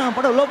முடியாது. ஏன்னா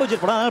படம் லோ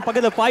பட்ஜெட் படம், அதனால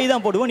பக்கத்துல பாய்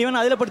தான் போடுவோம். நீ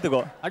வேணா அதுல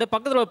படுத்துக்கோ. அப்படியே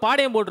பக்கத்துல ஒரு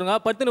பாடையும் போட்டுருங்க,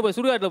 படுத்துன்னு போய்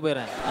சுடுகாட்டுல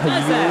போயிடுறேன்.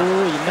 ஐயோ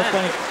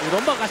என்னப்பா இது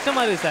ரொம்ப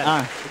கஷ்டமா இருக்கு சார்.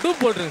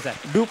 டூப் போட்டுருங்க சார்.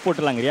 டூப்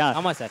போட்டுலாங்கறியா?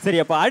 ஆமா சார். சரி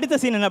அப்ப அடுத்த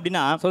சீன் என்ன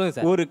அப்படின்னா, சொல்லுங்க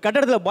சார். ஒரு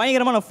கட்டடத்துல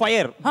பயங்கரமான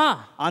ஃபயர்.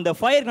 அந்த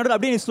ஃபயர் நடுவுல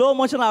அப்படியே ஸ்லோ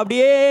மோஷன்ல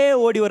அப்படியே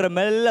ஓடி வர்ற,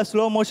 மெல்ல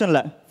ஸ்லோ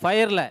மோஷன்ல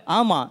ஃபயர்ல.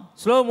 ஆமா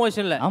ஸ்லோ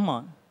மோஷன்ல. ஆமா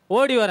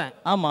ஓடி வரேன்.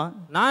 ஆமா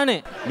நானு.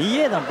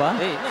 நீயே தான்ப்பா.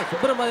 ஏய் என்ன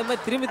சுப்ரமணியமா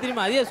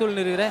திரும்பி அதே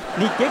சொல்லிட்டு இருக்கற?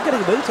 நீ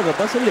கேக்குறதுக்கு பதில்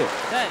சொல்றப்பா சொல்லு.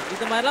 சார்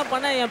இது மாதிரிலாம்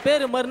பண்ணா என்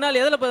பேர்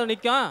மறுநாள் எதுல போய்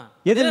நிக்கும்?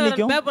 எதுல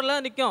நிக்கும்? பேப்பர்ல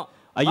நிக்கும்.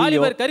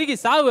 வாலிபர் கரிகி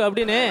சாவு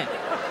அப்படின்னு.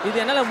 இது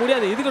என்னால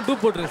முடியாது. இதுக்கு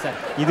டூப் போட்டுருங்க சார்.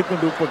 இதுக்கும்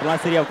டூப் போட்டுலாம்.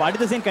 சரி அப்ப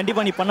அடுத்த சீன்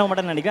கண்டிப்பா நீ பண்ண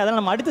மாட்டேன்னு நினைக்கிறேன். அதனால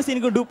நம்ம அடுத்த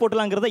சீனுக்கு டூப்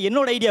போட்டலாம்ங்கறத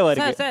என்னோட ஐடியாவா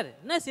இருக்கு. சார்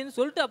என்ன சீன்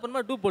சொல்லிட்டு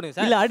அப்புறமா டூப் போடுங்க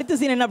சார். இல்ல அடுத்த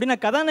சீன் என்ன அப்படின்னா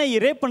கதாநாயகி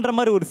ரேப் பண்ற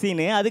மாதிரி ஒரு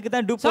சீன். அதுக்கு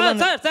தான் டூப்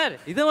போடணும். சார் சார்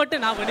இத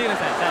மட்டும் நான் பண்ணிறேன்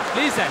சார். Sir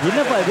please sir.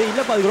 என்னப்பா இது?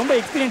 இல்லப்பா அது ரொம்ப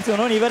எக்ஸ்பீரியன்ஸ்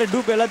வேணும். நீ வேற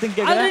டூப் எல்லாத்தையும்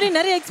கேக்குற. ஆல்ரெடி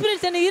நிறைய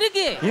எக்ஸ்பீரியன்ஸ் எனக்கு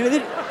இருக்கு. இது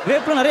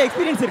ரேப்ல நிறைய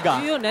எக்ஸ்பீரியன்ஸ் இருக்கா?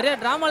 ஐயோ நிறைய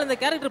டிராமால இந்த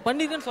கேரக்டர்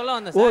பண்ணிருக்கேன்னு சொல்ல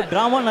வந்தேன் சார். ஓ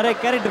டிராமா நிறைய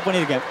கேரக்டர்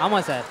பண்ணிருக்கேன்.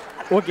 ஆமா சார்.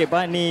 ஓகேப்பா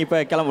நீ இப்ப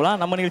கிளம்பலாம்.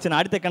 நம்ம நிகழ்ச்சியில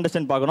அடுத்த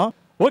கண்டஸ்டன்ட் பார்க்கணும்.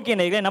 ஓகே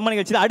நேயர்களே, நம்ம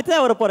நிகழ்ச்சியில அடுத்த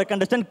வர போற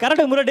கண்டஸ்டன்ட்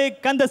கரடு முரடு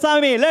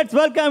Kandasamy. Let's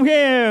welcome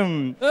him.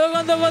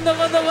 Kandasamy.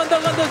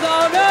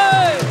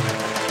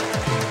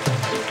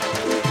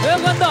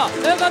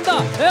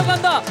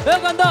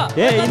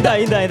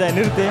 இந்த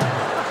நிறுத்து.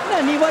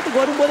 நீ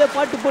பாட்டுக்கு வரும்போதே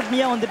பாட்டு போட்டு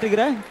நீயா வந்துட்டு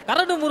இருக்கற?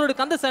 கரடு முரடு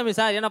கந்தசாமி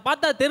சார். என்ன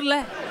பார்த்தா தெரியல.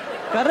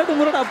 கரடு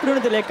முரடு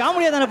அப்படின்னு தெரியல.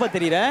 காமெடியா தானப்பா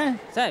தெரியற?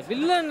 சார்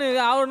வில்லன்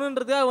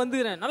ஆவணும்ன்றதுக்காக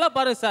வந்துக்கிறேன். நல்லா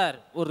பாருங்க சார்.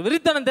 ஒரு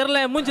வெறித்தனம் தெரியல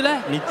மூஞ்சில.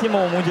 நிச்சயமா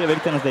மூஞ்சில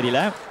வெறித்தனம் தெரியல.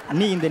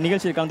 நீ இந்த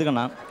நிகழ்ச்சியில்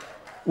கலந்துக்கணும்.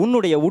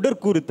 உன்னுடைய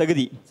உடற்கூறு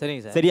தகுதி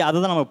சரிங்க சார். சரி அதை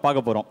தான் நம்ம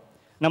பார்க்க போறோம்.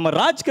 நம்ம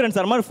ராஜ்கிரண்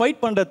சார் மாதிரி ஃபைட்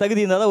பண்ற தகுதி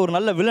இருந்தால் தான் ஒரு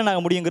நல்ல வில்லன்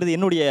ஆக முடியுங்கிறது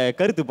என்னுடைய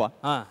கருத்துப்பா.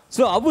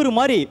 ஸோ அவர்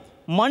மாதிரி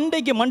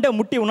மண்டைக்கு மண்டை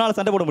முட்டி உன்னால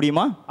சண்டை போட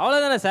முடியுமா?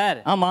 அவ்வளவுதானே சார்.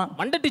 ஆமா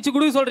மண்டை டிச்சு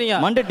கொடுக்க சொல்றீங்க.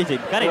 மண்டை டிச்சு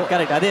கரெக்ட்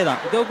கரெக்ட் அதே தான்.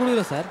 இதோ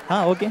கொடுக்குறேன் சார்.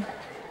 ஓகே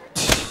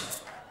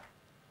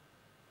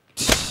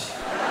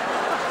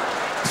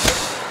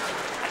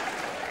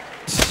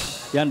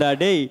ஏண்டா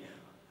டேய்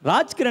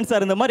ராஜ்கிரண்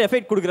சார் இந்த மாதிரி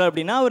எஃபெக்ட் கொடுக்குறாரு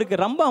அப்படின்னா அவருக்கு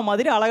ரம்பா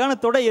மாதிரி அழகான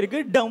தொடை இருக்கு.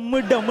 டம்மு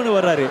டம்முன்னு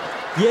வர்றாரு.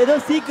 ஏதோ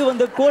சீக்கு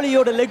வந்த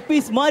கோழியோட லெக்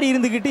பீஸ் மாதிரி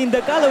இருந்துகிட்டு இந்த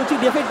காலை வச்சு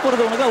எஃபெக்ட்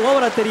போடுறது உனக்கு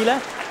ஓவரா தெரியல.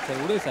 சார்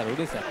விடுங்க சார்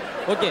விடுங்க சார்.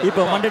 ஓகே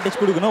இப்போ மண்டை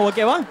டச் கொடுக்கணும்.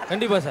 ஓகேவா?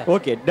 கண்டிப்பா சார்.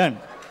 Okay done.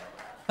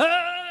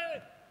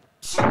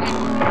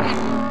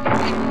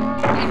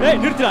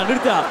 ஏய் நிறுத்துடா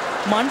நிறுத்துடா.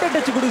 மண்டை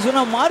டச் கொடுக்க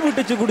சொன்னா மார்பு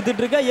டச்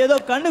கொடுத்துட்டு இருக்க. ஏதோ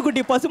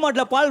கண்ணுக்குட்டி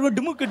பசுமாட்டுல பால்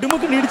டுமுக்கு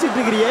டுமுக்கு இடிச்சிட்டு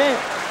இருக்கிறியே.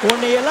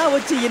 உன்னையெல்லாம்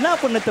வச்சு என்ன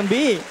பண்ண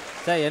தம்பி?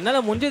 சார் என்னால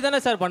முடிஞ்சு தானே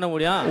சார் பண்ண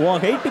முடியும். உன்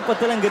ஹைட்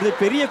பத்தலங்கிறது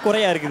பெரிய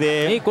குறையா இருக்குது.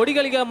 நீ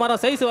கொடிகளிக்க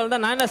மரம் சைஸ் வளர்ந்தா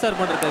நான் என்ன சார்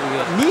பண்றது?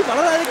 நீ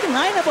வளராதுக்கு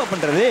நான் என்னப்பா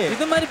பண்றது?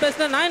 இது மாதிரி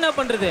பேசினா நான் என்ன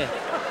பண்றது?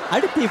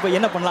 அடுத்து இப்ப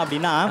என்ன பண்ணலாம்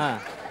அப்படின்னா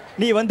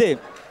நீ வந்து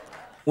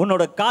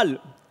உன்னோட கால்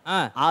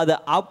அதை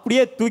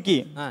அப்படியே தூக்கி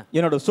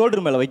என்னோட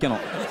ஷோல்டர் மேல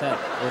வைக்கணும். சார்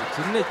ஒரு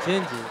சின்ன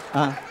சேஞ்ச்.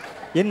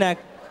 என்ன?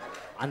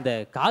 அந்த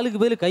காலுக்கு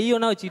பதில் கை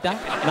ஒண்ணா வச்சுக்கிட்டா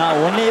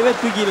நான் உன்னையவே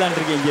தூக்கிடலான்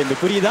இருக்கேன் இங்க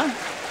இருந்து. புரியுதா?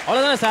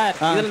 அவ்வளவுதான் சார்.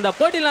 இதுல இந்த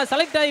போட்டியில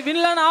செலக்ட் ஆகி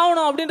வின்லான்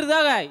ஆகணும்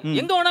அப்படின்றதுக்காக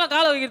எங்க வேணாலும்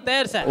காலை வைக்க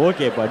தயார் சார்.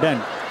 ஓகேப்பா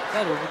டன்.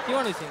 சார் ஒரு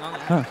முக்கியமான விஷயம் வாங்க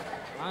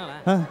வாங்க.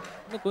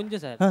 இன்னும்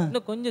கொஞ்சம் சார்.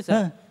 இன்னும் கொஞ்சம்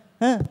சார்.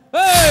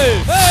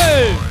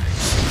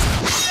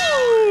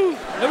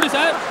 எப்படி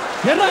சார்?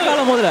 என்ன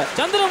காலம் முதல்ல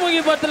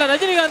சந்திரமுகி படத்துல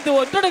ரஜினிகாந்த்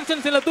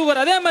இன்ட்ரோடக்ஷன் சீன்ல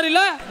தூக்குற அதே மாதிரி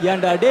இல்ல?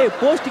 ஏன்டா டே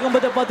போஸ்ட்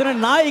கம்பத்தை பார்த்தா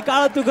நாய்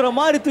காலை தூக்குற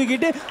மாதிரி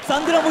தூக்கிட்டு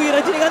சந்திரமுகி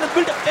ரஜினிகாந்த்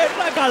பில்ட்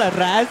என்ன காலை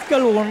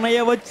ராஸ்கல்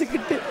உன்னைய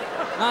வச்சுக்கிட்டு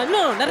நான்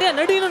இன்னும் நிறைய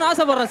நடிகணும்னு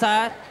ஆசைப்படுறேன்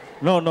சார்.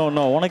 நோ நோ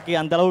நோ உனக்கு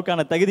அந்த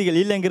அளவுக்கான தகுதிகள்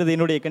இல்லைங்கிறது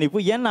என்னுடைய கணிப்பு.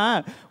 ஏன்னா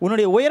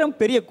உன்னுடைய உயரம்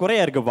பெரிய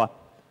குறையா இருக்குப்பா.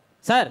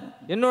 சார்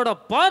என்னோட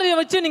பார்வையை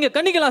வச்சு நீங்க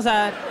கணிக்கலாம்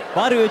சார்.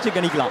 பார்வை வச்சு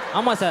கணிக்கலாம்.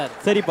 ஆமா சார்.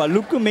 சரிப்பா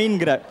லுக்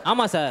மெயின்ங்கற.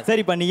 ஆமா சார்.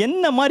 சரிப்பா நீ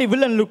என்ன மாதிரி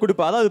வில்லன் லுக்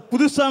கொடுப்ப? அதாவது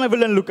புதுசான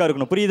வில்லன் லுக்கா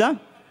இருக்கணும். புரியுதா?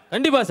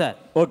 கண்டிப்பா சார்.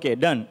 Okay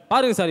done.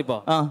 பாருங்க சார் இப்போ.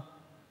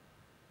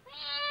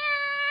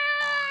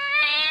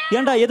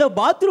 ஏன்டா ஏதோ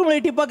பாத்ரூம்ல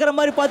எட்டி பார்க்குற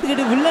மாதிரி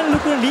பார்த்துக்கிட்டு வில்லன்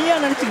லுக் நீயா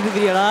நினைச்சிட்டு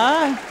இருக்கீங்களா?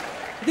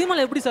 இதே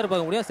மாதிரி எப்படி சார்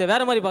பார்க்க முடியும்? சார்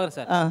வேற மாதிரி பார்க்குறேன்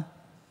சார்.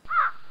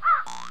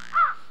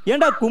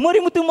 ஏன்டா குமரி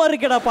முத்து மாதிரி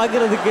இருக்கடா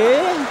பார்க்கறதுக்கு.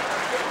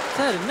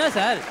 சார் என்ன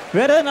சார்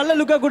வேற ஏதாவது நல்ல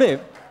லுக்கா கொடு.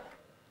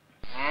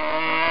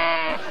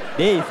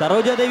 டேய்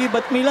சரோஜா தேவி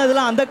பத்மிலாம்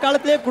இதெல்லாம் அந்த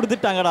காலத்திலே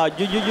கொடுத்துட்டாங்கடா.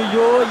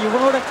 ஐயோ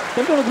இவனோட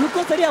உனக்கு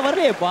லுக்கும் சரியா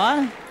வரலையேப்பா.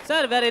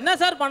 சார் வேற என்ன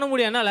சார் பண்ண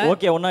முடியும் என்னால?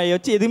 ஓகே உன்னை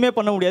வச்சு எதுவுமே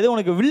பண்ண முடியாது.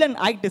 உனக்கு வில்லன்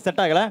ஆக்ட்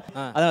செட் ஆகல.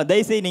 அதனால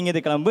தயவுசெய்து நீங்க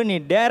இது கிளம்பு. நீ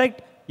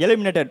டைரக்ட்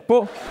எலிமினேட்டட் போ.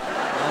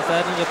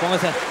 சார் நீங்க போங்க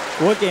சார்.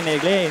 ஓகே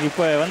நேர்களே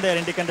இப்போ வந்த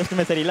ரெண்டு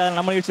கண்டஸ்டன்ட்மே சரியில்லை.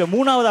 நம்ம நிகழ்ச்சியில்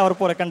மூணாவது அவர்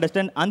போற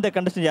கண்டஸ்டன்ட். அந்த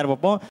கண்டஸ்டன்ட் யார்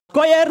பார்ப்போம்.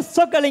 Square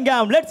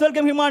Chockalingam. Let's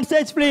welcome him on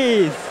stage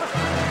please.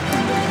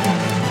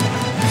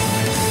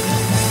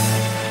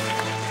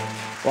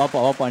 வாப்பா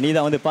வாப்பா நீ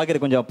தான் வந்து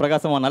பார்க்கறது கொஞ்சம்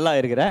பிரகாசமா நல்லா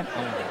இருக்கிற.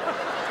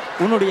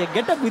 உன்னுடைய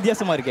கெட்டப்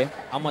வித்தியாசமா இருக்கு.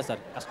 ஆமா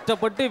சார்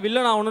கஷ்டப்பட்டு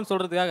வில்லன் ஆகணும்னு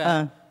சொல்றதுக்காக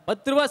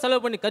 10 ரூபாய்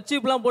செலவு பண்ணி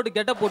கட்சிப்லாம் போட்டு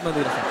கெட்டப் போட்டு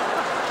வந்துக்கிறேன் சார்.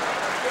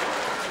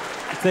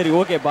 சரி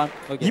ஓகேப்பா.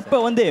 இப்போ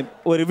வந்து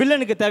ஒரு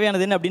வில்லனுக்கு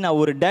தேவையானது என்ன அப்படின்னா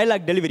ஒரு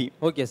டயலாக் டெலிவரி.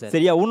 Okay sir.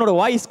 சரியா? உன்னோட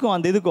வாய்ஸ்க்கும்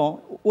அந்த இதுக்கும்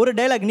ஒரு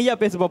டயலாக் நீயா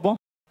பேச பார்ப்போம்.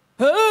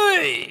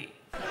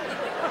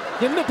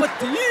 என்ன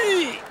பத்தி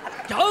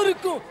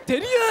யாருக்கும்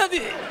தெரியாது.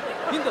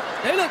 இந்த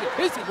டயலாக்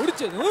பேசி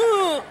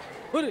முடிச்சதும்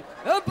ஒரு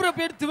பேப்பரை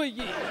எடுத்து வை.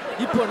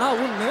 இப்போ நான்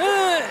உன்னை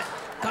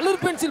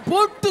கலர் பென்சில்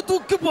போட்டு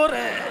தூக்க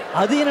போறேன்.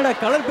 அது என்னடா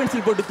கலர்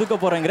பென்சில் போட்டு தூக்க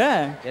போறேங்கிற?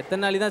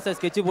 எத்தனை நாளி தான் சார்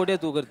ஸ்கெட்ச் போட்டே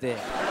தூக்குறது?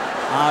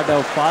 ஆட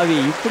பாவி,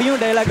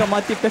 இப்படியும் டயலாக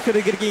மாத்தி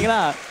பேசுறதுக்கு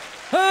இருக்கீங்களா?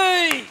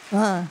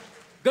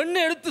 கண்ணை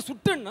எடுத்து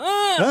சுட்டேன்னா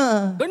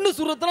கண்ணு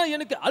சுடுறதுலாம்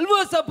எனக்கு அல்வா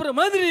சாப்பிடுற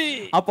மாதிரி.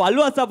 அப்போ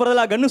அல்வா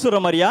சாப்பிடுறதுல கண்ணு சுடுற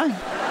மாதிரியா?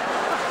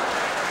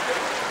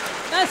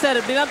 சார்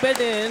இப்படிலாம்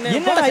பேட்டு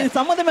என்னடா இது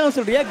சம்மந்தமே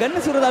சொல்றியா? கண்ணு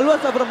சுடுறது அல்வா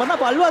சாப்பிடுற மாதிரி,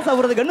 அப்ப அல்வா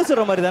சாப்பிடுறது கண்ணு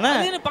சுடுற மாதிரி தானே?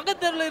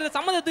 பக்கத்துல இருக்கிற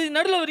சம்மந்தத்தை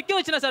நடுவில் விற்க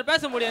வச்சுனா சார்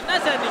பேச முடியும். என்ன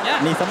சார் நீங்க?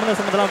 நீ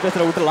சம்மந்தம்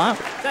பேசுற விட்டுலாம்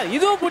சார்.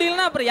 இதுவும்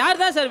புரியலன்னா அப்புறம்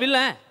யார் தான் சார்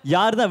வில்லன்?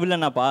 யார் தான்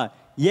வில்லனாப்பா?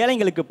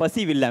 ஏழைங்களுக்கு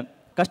பசி வில்லன்,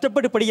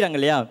 கஷ்டப்பட்டு படிக்கிறாங்க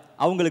இல்லையா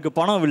அவங்களுக்கு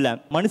பணம் வில்லன்,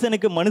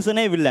 மனுஷனுக்கு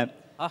மனுஷனே வில்லன்,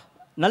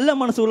 நல்ல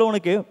மனசு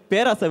உள்ளவனுக்கு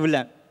பேராசை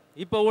வில்லன்.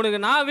 இப்போ உனக்கு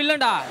நான்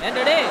வில்லன்டா.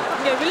 ஏன்டா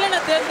இங்க வில்லனை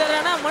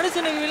தேர்ந்தறானா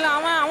மனுஷனுக்கு வில்லன்,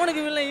 அவன்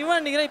அவனுக்கு வில்லன்,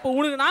 இவன் நிக்கிற. இப்போ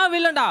உனக்கு நான்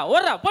வில்லன்டா.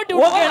 ஓடுறா போட்டு.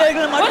 ஓகே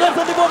மறுபடியும்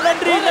சந்திப்போம்.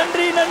 நன்றி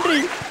நன்றி நன்றி.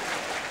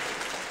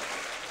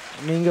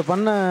 நீங்கள்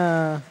பண்ண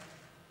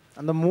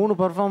அந்த 3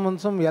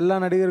 பர்ஃபார்மன்ஸும் எல்லா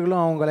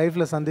நடிகர்களும் அவங்க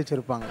லைஃப்பில்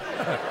சந்திச்சிருப்பாங்க.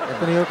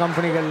 எத்தனையோ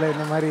கம்பெனிகளில்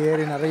இந்த மாதிரி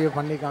ஏறி நிறைய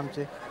பண்ணி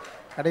காமிச்சு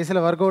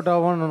கடைசியில் ஒர்க் அவுட்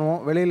ஆகும்னு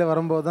வெளியில்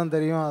வரும்போது தான்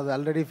தெரியும் அது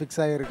ஆல்ரெடி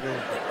ஃபிக்ஸ் ஆகிருக்கு.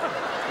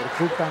 ஒரு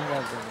கூப்பிட்டாங்க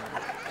அப்படின்னு.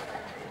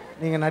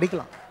 நீங்கள்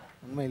நடிக்கலாம்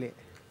உண்மையிலேயே.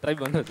 ட்ரை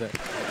பண்ணுறேன் சார்.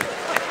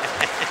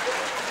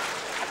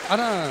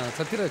 ஆனால்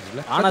சத்யராஜ்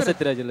இல்லை. ஆனால்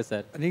சத்யராஜ் இல்லை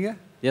சார். நீங்கள்?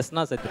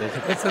 எஸ்னா சத்யராஜ்.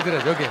 எஸ்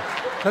சத்யராஜ். ஓகே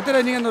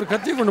சத்யராஜ், நீங்கள் அந்த ஒரு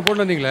கர்ச்சீஃப் ஒன்று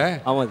போட்டுருந்தீங்களே?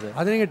 ஆமாம் சார்.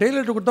 அதை நீங்கள்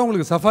டெய்லர்ட்டு கொடுத்தா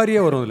உங்களுக்கு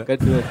சஃபாரியே வரும். அதில்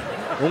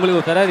கண்டிப்பாக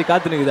உங்களுக்கு ஃபெராரி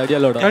காத்து நிற்குது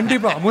அடியாலோட.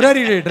 கண்டிப்பாக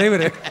முராரி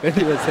டிரைவரு.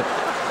 கண்டிப்பாக சார்.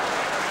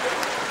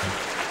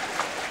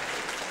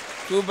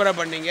 சூப்பராக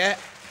பண்ணீங்க.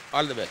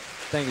 All the best.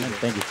 Thank you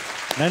thank you.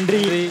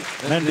 நன்றி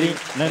நன்றி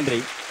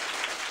நன்றி.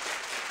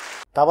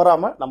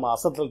 தவறாம நம்ம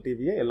அசத்தல்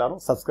டிவியை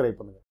எல்லாரும் சப்ஸ்கிரைப்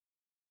பண்ணுங்க.